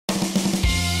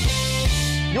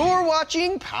You're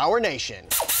watching PowerNation.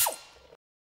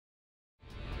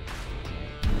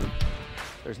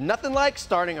 There's nothing like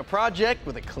starting a project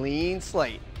with a clean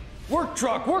slate. Work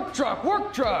truck, work truck,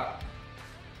 work truck.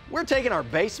 We're taking our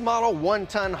base model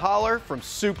 1-ton hauler from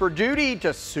super duty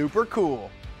to super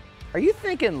cool. Are you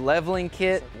thinking leveling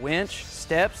kit, winch,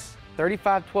 steps,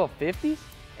 35-12-50s?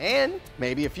 And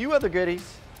maybe a few other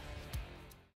goodies.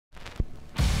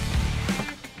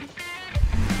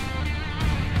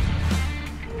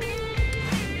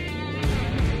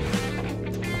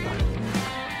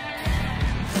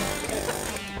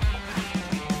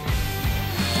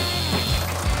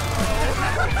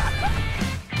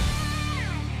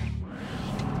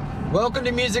 Welcome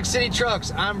to Music City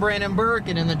Trucks. I'm Brandon Burke,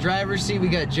 and in the driver's seat we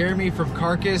got Jeremy from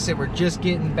Carcass, and we're just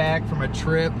getting back from a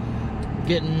trip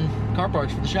getting car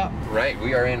parts for the shop. Right,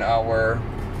 we are in our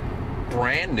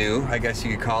brand new, I guess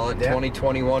you could call it,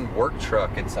 2021 work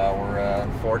truck. It's our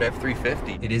Ford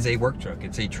F350. It is a work truck.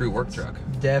 It's a true work truck.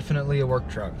 Definitely a work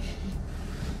truck.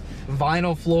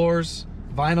 Vinyl floors,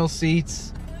 vinyl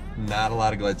seats. Not a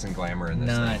lot of glitz and glamour in this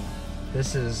None. thing.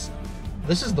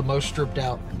 This is the most stripped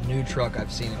out new truck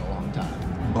I've seen in a long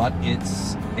time. But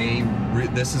it's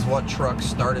this is what trucks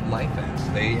started life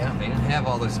as. They didn't have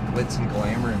all this glitz and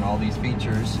glamour and all these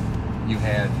features. You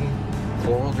had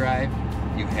four-wheel drive,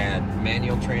 you had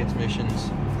manual transmissions,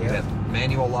 you had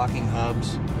manual locking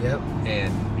hubs,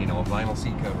 and you know, a vinyl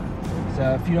seat cover.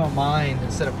 So if you don't mind,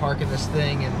 instead of parking this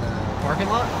thing in the parking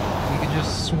lot, you can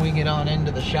just swing it on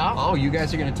into the shop. Oh, you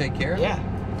guys are gonna take care of it?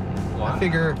 Yeah. Wow.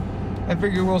 I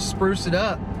figure we'll spruce it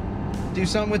up, do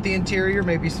something with the interior,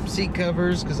 maybe some seat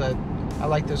covers, because I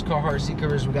like those Carhartt seat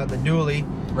covers we got in the dually.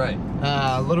 Right.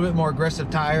 A little bit more aggressive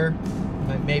tire,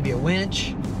 maybe a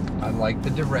winch. I like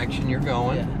the direction you're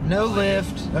going. Yeah. No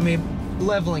lift. I mean,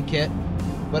 leveling kit,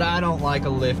 but I don't like a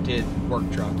lifted work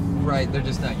truck. Right, they're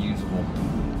just not usable.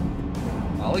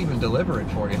 I'll even deliver it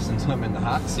for you since I'm in the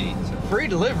hot seat. So. Free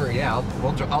delivery. Yeah,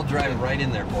 I'll drive it right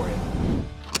in there for you.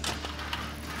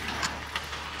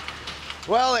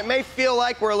 Well, it may feel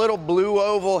like we're a little blue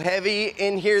oval heavy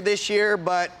in here this year,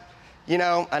 but you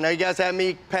know, I know you guys have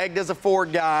me pegged as a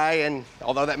Ford guy, and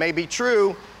although that may be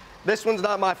true, this one's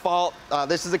not my fault.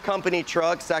 This is a company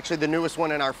truck. It's actually the newest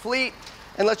one in our fleet,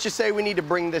 and let's just say we need to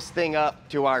bring this thing up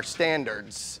to our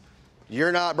standards.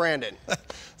 You're not Brandon.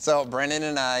 So Brandon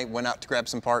and I went out to grab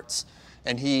some parts,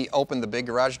 and he opened the big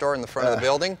garage door in the front of the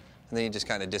building, and then he just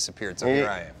kind of disappeared, so here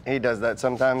I am. He does that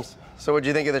sometimes. So what'd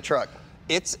you think of the truck?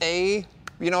 It's a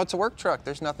work truck.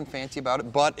 There's nothing fancy about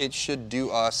it, but it should do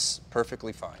us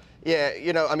perfectly fine. Yeah,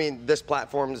 you know, I mean, this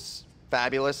platform's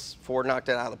fabulous. Ford knocked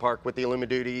it out of the park with the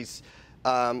Illumiduties.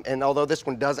 And although this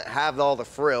one doesn't have all the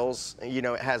frills, you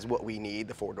know, it has what we need,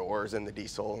 the 4 doors and the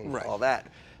diesel and all that.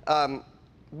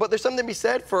 But there's something to be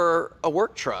said for a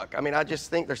work truck. I mean, I just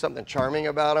think there's something charming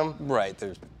about them. Right.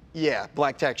 Yeah,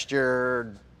 black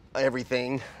texture,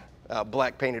 everything.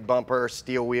 Black painted bumper,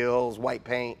 steel wheels, white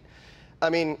paint. I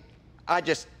mean, I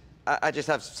just have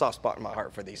a soft spot in my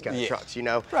heart for these kind of trucks, you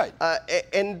know? Right.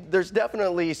 And there's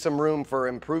definitely some room for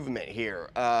improvement here.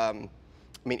 I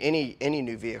mean, any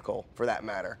new vehicle for that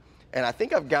matter. And I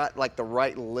think I've got like the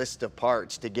right list of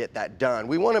parts to get that done.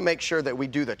 We want to make sure that we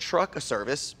do the truck a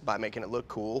service by making it look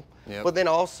cool, but then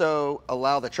also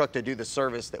allow the truck to do the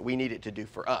service that we need it to do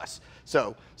for us.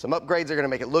 So some upgrades are going to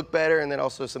make it look better, and then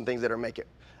also some things that are make it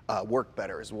work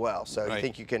better as well. So you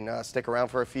think you can stick around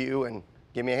for a few and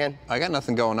give me a hand? I got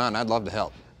nothing going on. I'd love to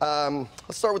help.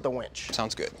 Let's start with the winch.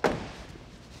 Sounds good.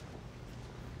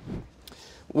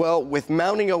 Well, with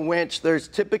mounting a winch, there's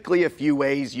typically a few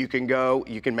ways you can go.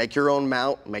 You can make your own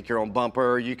mount, make your own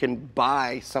bumper. You can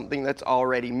buy something that's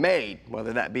already made,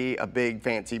 whether that be a big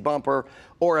fancy bumper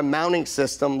or a mounting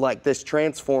system like this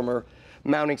transformer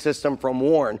mounting system from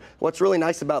Warren. What's really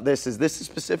nice about this is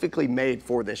specifically made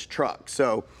for this truck.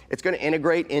 So it's going to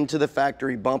integrate into the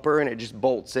factory bumper, and it just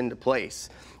bolts into place.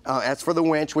 As for the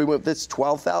winch, we went with this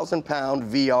 12,000-pound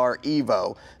VR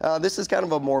Evo. This is kind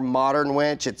of a more modern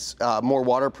winch. It's more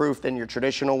waterproof than your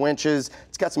traditional winches.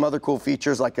 It's got some other cool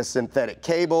features like a synthetic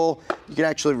cable. You can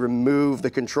actually remove the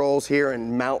controls here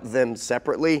and mount them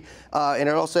separately. And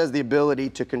it also has the ability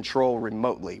to control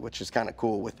remotely, which is kind of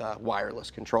cool with a wireless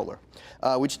controller.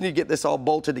 We just need to get this all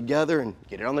bolted together and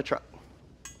get it on the truck.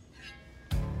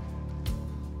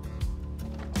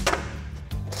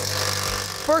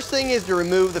 First thing is to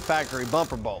remove the factory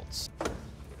bumper bolts.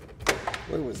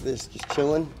 Where was this? Just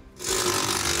chilling?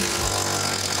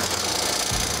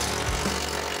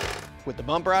 With the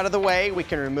bumper out of the way, we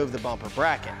can remove the bumper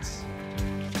brackets.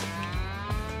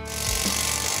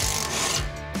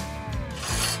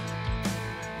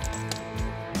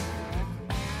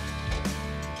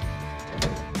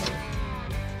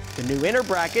 The new inner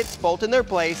brackets bolt in their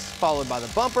place, followed by the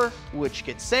bumper, which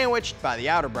gets sandwiched by the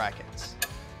outer brackets.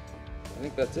 I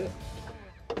think that's it.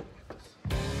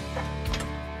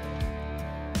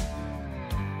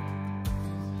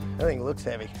 That thing looks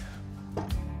heavy.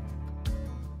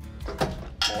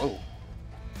 Whoa.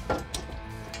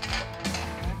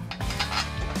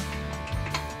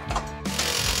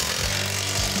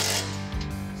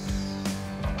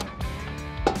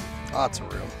 Lots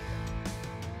of room.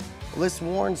 This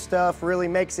worn stuff really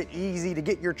makes it easy to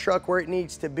get your truck where it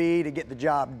needs to be to get the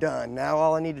job done. Now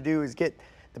all I need to do is get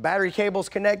the battery cables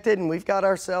connected and we've got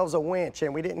ourselves a winch,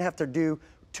 and we didn't have to do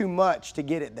too much to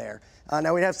get it there.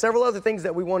 Now we have several other things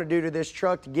that we want to do to this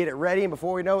truck to get it ready, and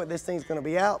before we know it, this thing's going to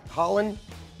be out hauling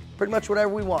pretty much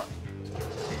whatever we want.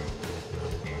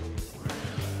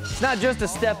 It's not just a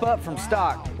step up from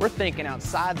stock. We're thinking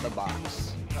outside the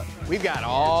box. We've got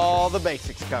all the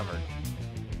basics covered.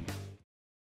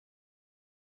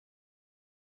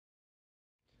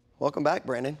 Welcome back,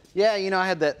 Brandon. Yeah, you know, I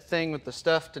had that thing with the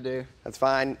stuff to do. That's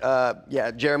fine. Yeah,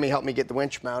 Jeremy helped me get the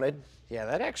winch mounted. Yeah,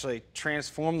 that actually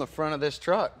transformed the front of this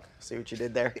truck. See what you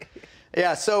did there?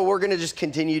 Yeah, so we're gonna just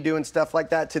continue doing stuff like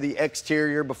that to the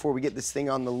exterior before we get this thing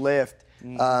on the lift.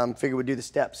 Figure we'd do the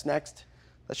steps next.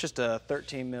 That's just a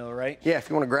 13 mil, right? Yeah,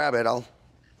 if you wanna grab it, I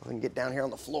can get down here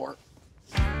on the floor.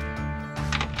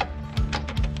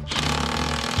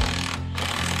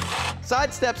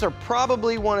 Side steps are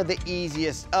probably one of the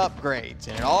easiest upgrades,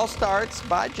 and it all starts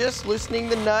by just loosening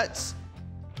the nuts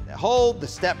that hold the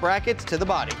step brackets to the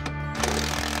body.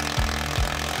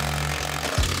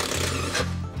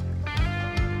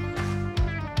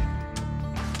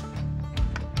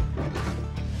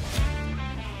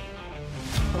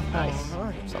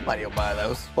 Nice. Somebody will buy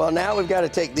those. Well, now we've got to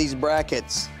take these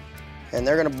brackets, and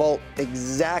they're going to bolt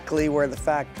exactly where the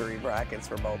factory brackets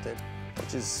were bolted,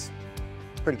 which is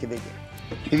pretty convenient.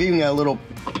 You've even got a little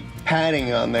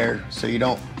padding on there so you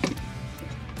don't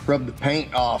rub the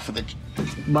paint off of the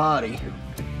body.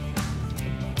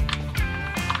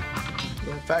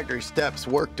 The factory steps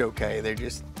worked okay. They're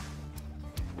just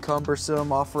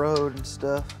Cumbersome off-road and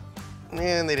stuff.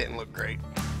 man, they didn't look great.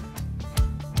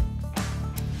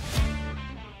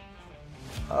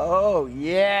 Oh,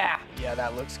 yeah. Yeah,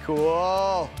 that looks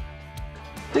cool.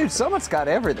 Dude, someone's got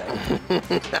everything.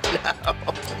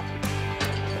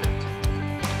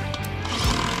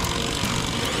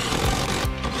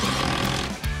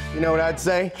 You know what I'd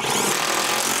say?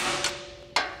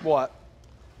 What?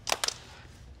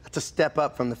 That's a step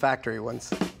up from the factory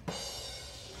ones.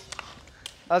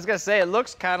 I was gonna say, it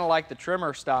looks kind of like the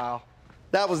trimmer style,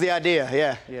 That was the idea,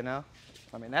 yeah. you know?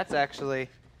 I mean, that's actually,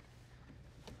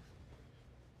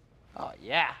 oh,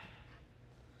 yeah.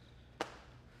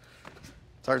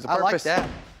 Serves the I purpose. like that. I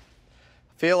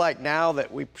feel like now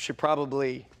that we should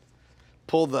probably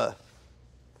pull the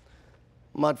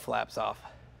mud flaps off.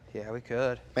 Yeah, we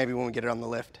could. Maybe when we get it on the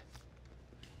lift.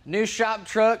 New shop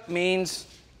truck means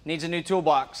needs a new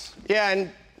toolbox. Yeah, and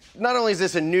not only is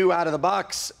this a new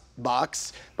out-of-the-box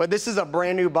box, but this is a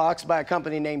brand new box by a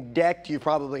company named Decked. You've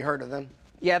probably heard of them.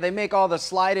 Yeah, they make all the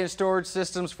slide-in storage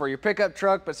systems for your pickup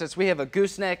truck, but since we have a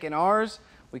gooseneck in ours,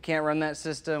 we can't run that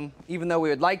system, even though we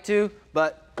would like to,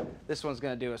 but this one's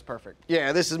gonna do us perfect.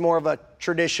 Yeah, this is more of a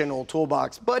traditional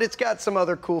toolbox, but it's got some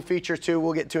other cool features too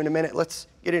we'll get to in a minute. Let's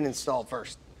get it installed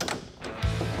first.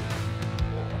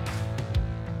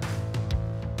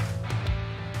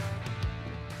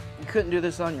 You couldn't do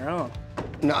this on your own.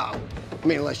 No, I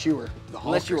mean, unless you were the Hulk.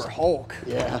 Unless you were Hulk.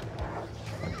 Yeah.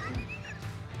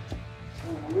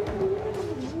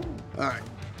 All right,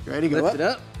 you ready to go Lift it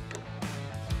up.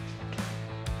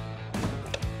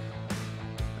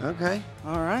 Okay,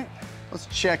 All right. let's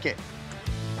check it.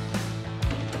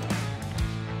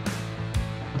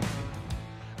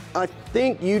 I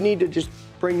think you need to just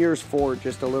bring yours forward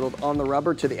just a little on the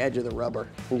rubber to the edge of the rubber,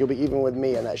 and you'll be even with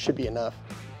me, and that should be enough.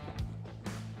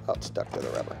 Oh, it's stuck to the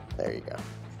rubber. There you go.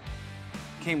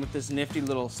 Came with this nifty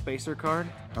little spacer card,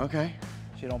 Okay.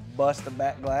 so you don't bust the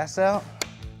back glass out.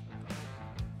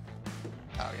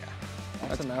 Oh yeah.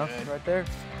 That's enough right there.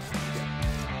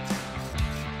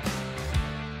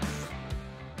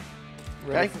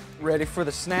 Ready for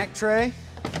the snack tray?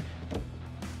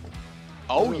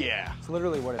 Oh yeah. It's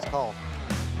literally what it's called.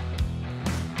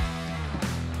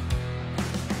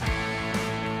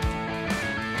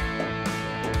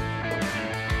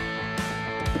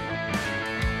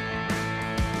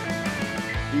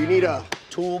 Do you need a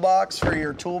toolbox for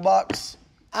your toolbox?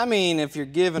 I mean, if you're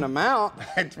giving them out,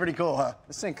 It's pretty cool, huh?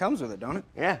 this thing comes with it, don't it?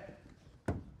 Yeah.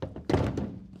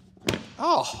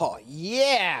 Oh,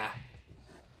 yeah.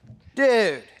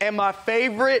 Dude. And my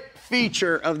favorite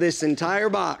feature of this entire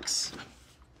box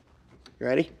You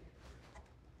ready?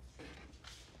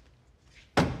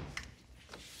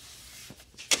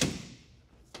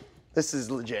 This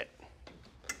is legit.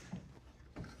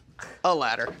 A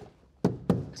ladder.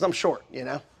 Because I'm short, you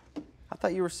know? I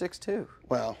thought you were 6'2".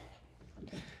 Well,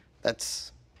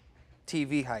 that's...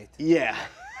 TV height. Yeah.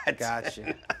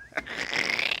 Gotcha.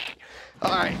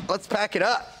 All right, let's pack it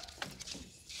up.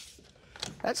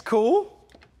 That's cool.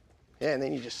 Yeah, and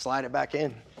then you just slide it back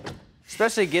in.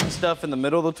 Especially getting stuff in the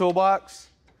middle of the toolbox.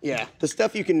 Yeah, the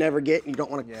stuff you can never get and you don't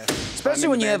want to... Yeah. Especially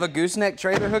when you have a gooseneck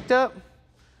trailer hooked up,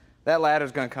 that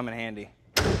ladder's gonna come in handy.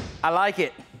 I like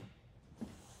it.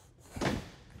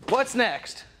 What's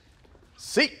next?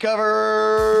 Seat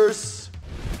covers.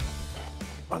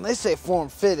 When they say form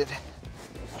fitted,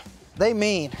 they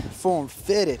mean form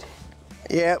fitted.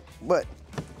 Yeah, but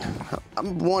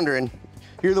I'm wondering,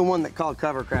 you're the one that called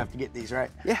Covercraft to get these,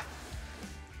 right? Yeah.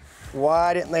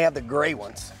 Why didn't they have the gray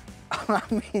ones? I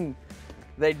mean,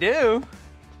 they do.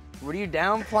 What are you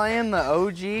downplaying the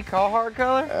OG Carhartt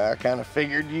color? I kind of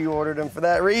figured you ordered them for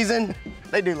that reason.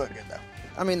 They do look good though.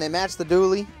 I mean, they match the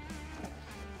dually.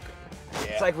 Yeah.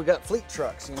 It's like we got fleet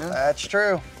trucks, you know? That's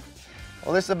true.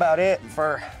 Well, this is about it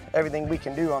for everything we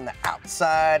can do on the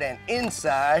outside and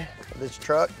inside of this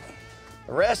truck.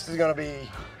 The rest is gonna be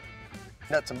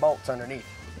nuts and bolts underneath.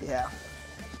 Yeah.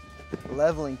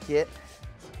 Leveling kit.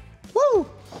 Woo!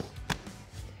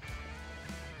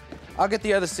 I'll get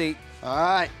the other seat. All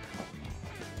right.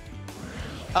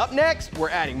 Up next, we're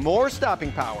adding more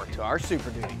stopping power to our Super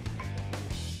Duty.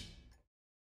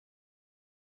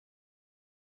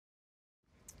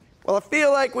 Well, I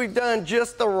feel like we've done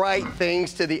just the right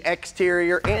things to the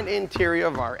exterior and interior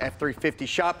of our F350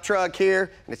 shop truck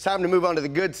here, and it's time to move on to the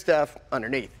good stuff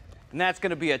underneath. And that's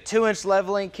gonna be a 2-inch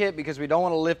leveling kit because we don't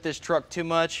wanna lift this truck too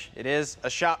much. It is a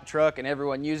shop truck and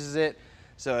everyone uses it.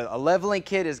 So a leveling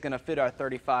kit is gonna fit our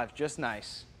 35 just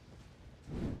nice.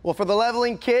 Well, for the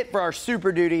leveling kit for our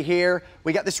Super Duty here,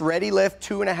 we got this ReadyLift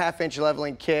 2.5-inch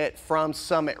leveling kit from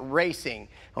Summit Racing.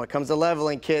 When it comes to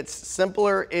leveling kits,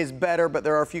 simpler is better, but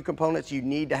there are a few components you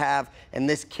need to have, and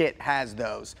this kit has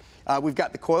those. We've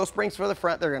got the coil springs for the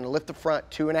front. They're gonna lift the front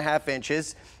 2.5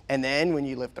 inches, and then when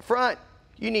you lift the front,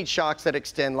 you need shocks that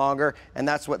extend longer, and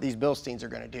that's what these Bilsteins are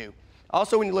gonna do.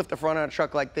 Also, when you lift the front on a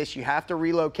truck like this, you have to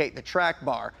relocate the track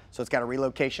bar. So it's got a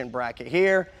relocation bracket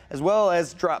here, as well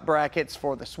as drop brackets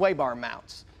for the sway bar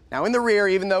mounts. Now in the rear,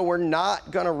 even though we're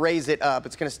not gonna raise it up,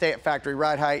 it's gonna stay at factory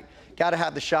ride height, gotta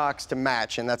have the shocks to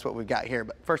match, and that's what we've got here.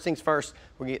 But first things first,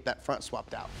 we're gonna get that front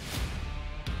swapped out.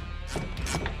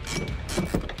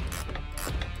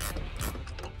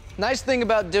 Nice thing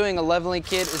about doing a leveling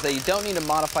kit is that you don't need to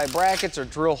modify brackets or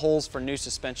drill holes for new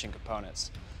suspension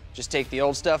components. Just take the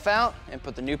old stuff out and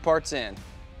put the new parts in.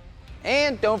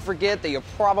 And don't forget that you'll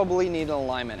probably need an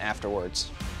alignment afterwards.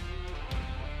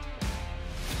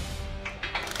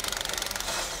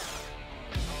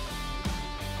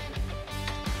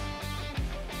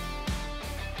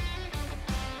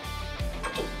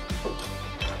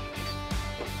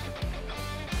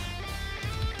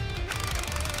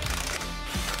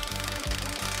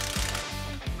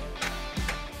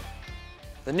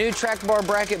 The new track bar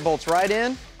bracket bolts right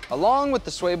in, along with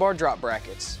the sway bar drop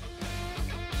brackets.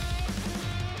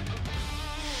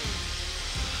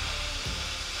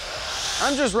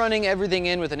 I'm just running everything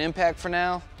in with an impact for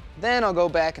now, then I'll go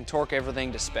back and torque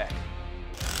everything to spec.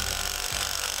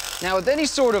 Now with any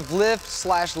sort of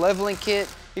lift/leveling kit,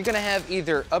 you're gonna have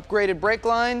either upgraded brake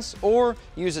lines or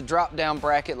use a drop down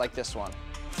bracket like this one.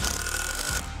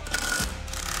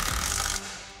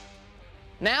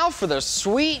 Now for the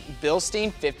sweet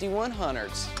Bilstein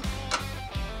 5100s.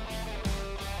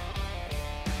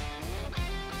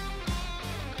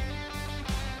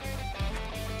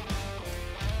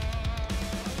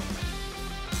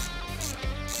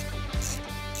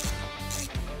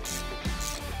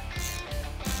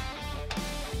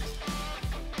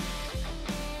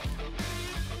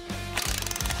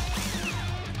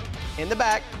 In the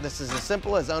back, this is as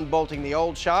simple as unbolting the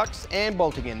old shocks and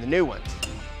bolting in the new ones.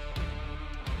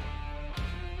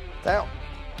 Out.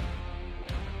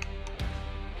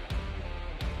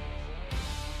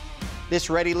 This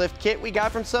ReadyLift kit we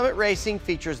got from Summit Racing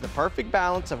features the perfect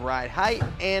balance of ride height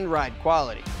and ride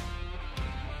quality.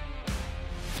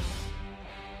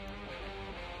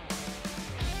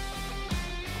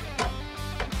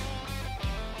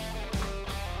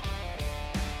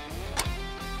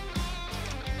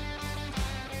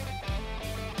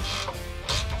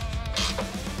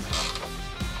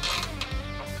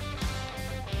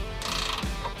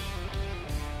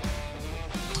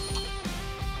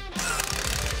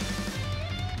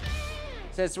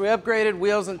 Since we upgraded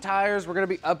wheels and tires, we're going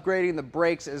to be upgrading the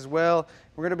brakes as well.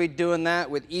 We're going to be doing that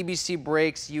with EBC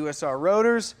Brakes USR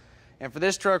Rotors. And for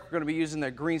this truck, we're going to be using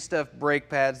the Greenstuff brake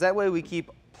pads. That way we keep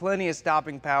plenty of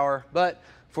stopping power. But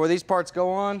before these parts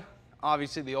go on,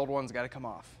 obviously the old ones got to come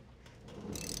off.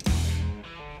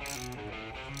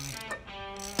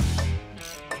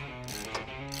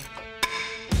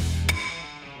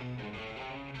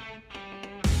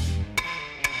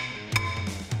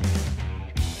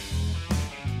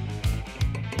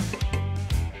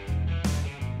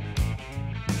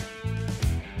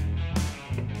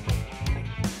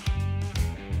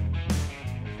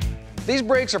 These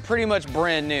brakes are pretty much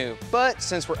brand new, but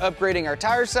since we're upgrading our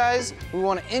tire size, we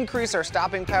want to increase our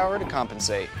stopping power to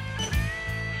compensate.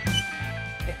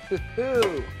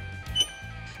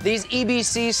 These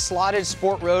EBC slotted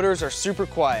sport rotors are super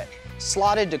quiet,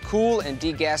 slotted to cool and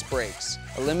degas brakes,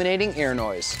 eliminating ear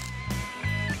noise.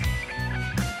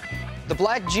 The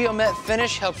black geomet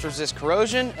finish helps resist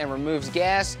corrosion and removes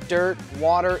gas, dirt,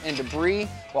 water, and debris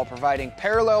while providing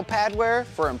parallel pad wear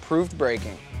for improved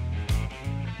braking.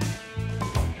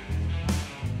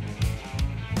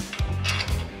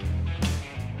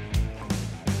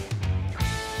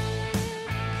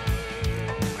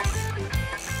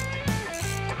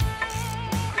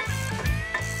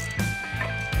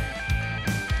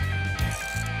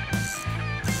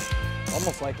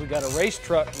 Almost like we got a race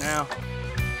truck now.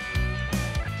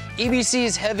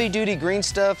 EBC's heavy-duty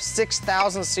Greenstuff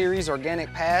 6000 series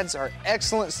organic pads are an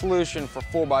excellent solution for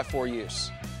 4x4 use.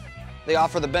 They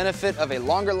offer the benefit of a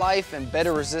longer life and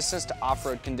better resistance to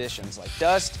off-road conditions like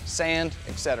dust, sand,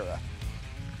 etc.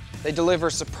 They deliver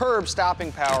superb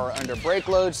stopping power under brake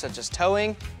loads such as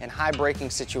towing and high braking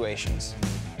situations.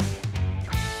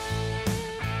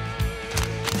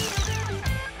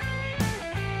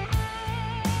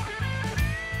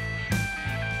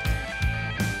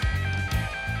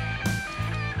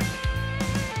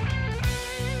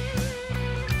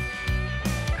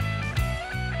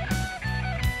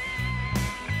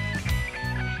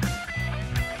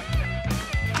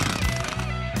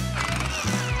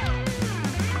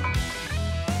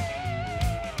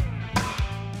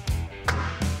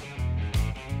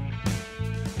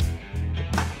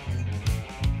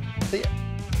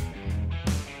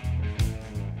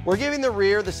 We're giving the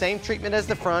rear the same treatment as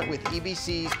the front with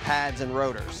EBC's pads and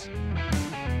rotors.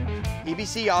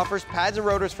 EBC offers pads and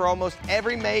rotors for almost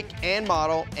every make and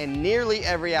model and nearly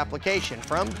every application,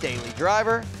 from daily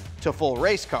driver to full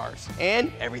race cars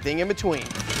and everything in between.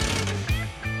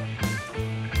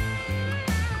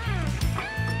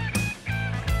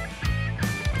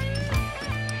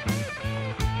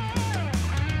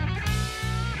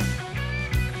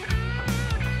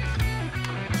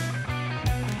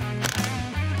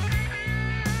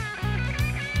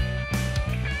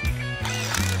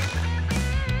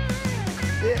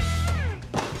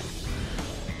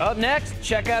 Up next,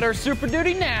 check out our Super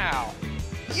Duty now.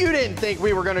 You didn't think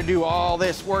we were gonna do all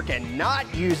this work and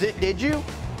not use it, did you?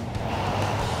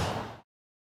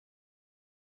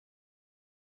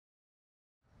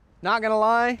 Not gonna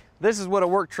lie, this is what a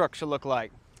work truck should look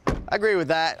like. I agree with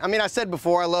that. I mean, I said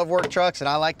before, I love work trucks and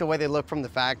I like the way they look from the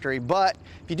factory, but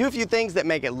if you do a few things that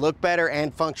make it look better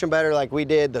and function better, like we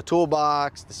did, the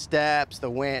toolbox, the steps, the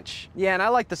winch. Yeah, and I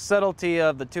like the subtlety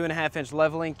of the 2.5-inch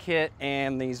leveling kit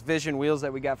and these Vision wheels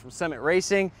that we got from Summit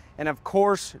Racing, and of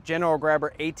course, General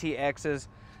Grabber ATXs.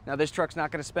 Now, this truck's not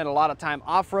gonna spend a lot of time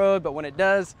off-road, but when it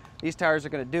does, these tires are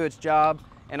gonna do its job.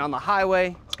 And on the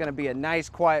highway, it's gonna be a nice,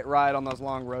 quiet ride on those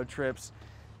long road trips.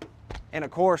 And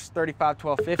of course,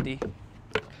 35-12-50.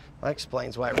 That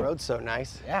explains why it rode so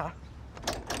nice. Yeah.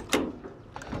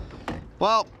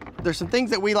 Well, there's some things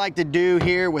that we like to do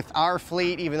here with our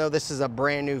fleet. Even though this is a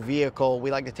brand new vehicle, we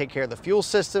like to take care of the fuel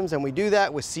systems, and we do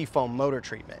that with Seafoam motor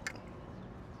treatment.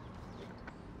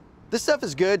 This stuff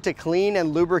is good to clean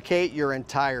and lubricate your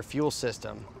entire fuel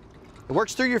system. It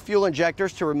works through your fuel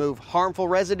injectors to remove harmful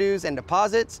residues and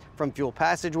deposits from fuel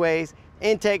passageways,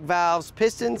 intake valves,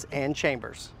 pistons, and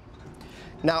chambers.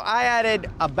 Now, I added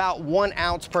about 1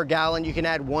 ounce per gallon. You can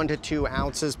add 1 to 2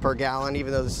 ounces per gallon,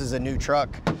 even though this is a new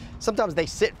truck. Sometimes they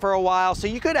sit for a while, so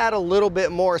you could add a little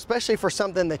bit more, especially for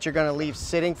something that you're gonna leave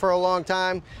sitting for a long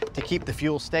time to keep the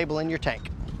fuel stable in your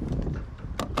tank.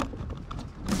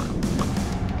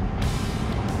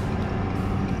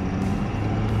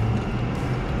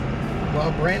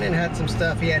 Well, Brandon had some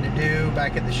stuff he had to do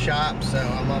back at the shop, so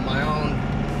I'm on my own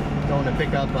going to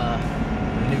pick up a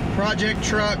new project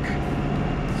truck.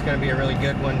 It's going to be a really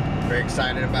good one. Very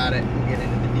excited about it. We'll get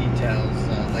into the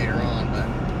details later on,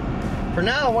 but for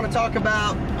now I want to talk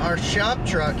about our shop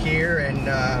truck here and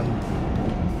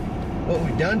what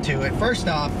we've done to it. First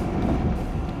off,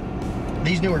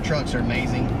 These newer trucks are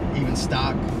amazing, even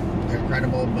stock, they're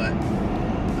incredible, but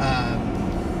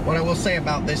what I will say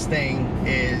about this thing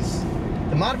is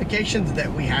the modifications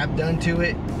that we have done to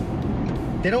it,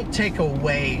 they don't take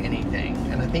away anything,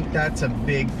 and I think that's a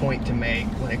big point to make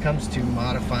when it comes to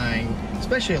modifying,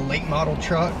 especially a late model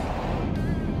truck.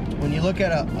 When you look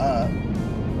at a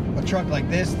truck like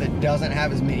this that doesn't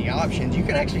have as many options, you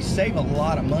can actually save a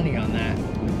lot of money on that.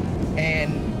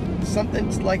 And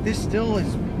something like this still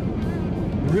is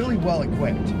really well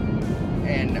equipped.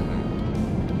 And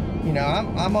you know,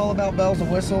 I'm all about bells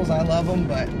and whistles, I love them,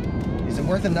 but is it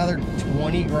worth another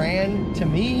 20 grand to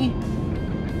me?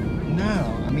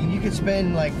 No. I mean, you could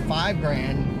spend like 5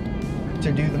 grand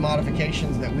to do the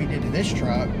modifications that we did to this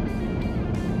truck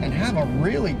and have a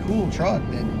really cool truck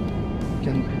that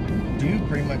can do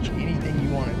pretty much anything you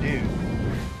want to do.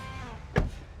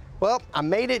 Well, I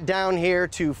made it down here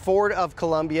to Ford of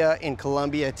Columbia in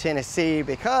Columbia, Tennessee,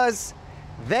 because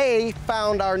they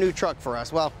found our new truck for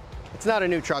us. Well, it's not a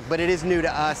new truck, but it is new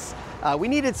to us. We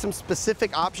needed some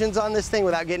specific options on this thing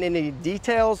without getting into any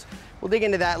details. We'll dig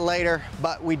into that later,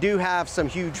 but we do have some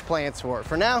huge plans for it.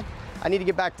 For now, I need to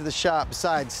get back to the shop.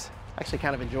 Besides, I actually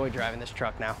kind of enjoy driving this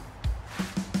truck now.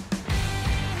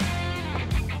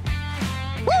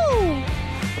 Woo!